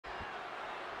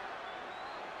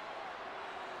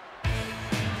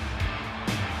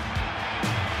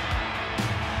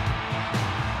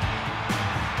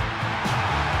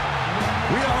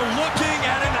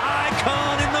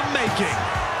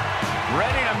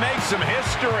some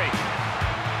history.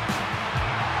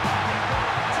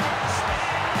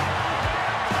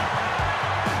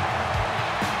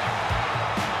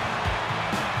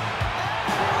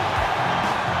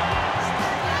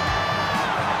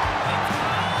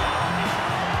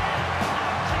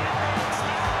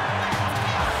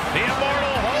 The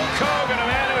immortal Hulk Hogan, a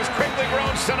man who has quickly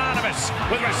grown synonymous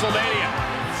with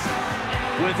WrestleMania.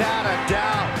 Without a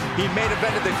doubt, he main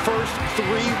evented the first 3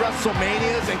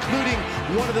 WrestleManias, including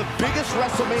one of the biggest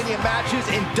WrestleMania matches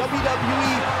in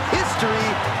WWE history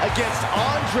against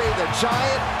Andre the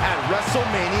Giant at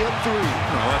WrestleMania 3.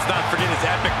 Let's not forget his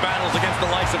epic battles against the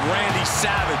likes of Randy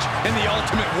Savage and the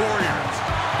Ultimate Warrior.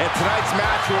 And tonight's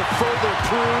match will further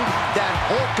prove that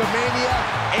Hulkamania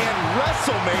and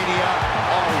WrestleMania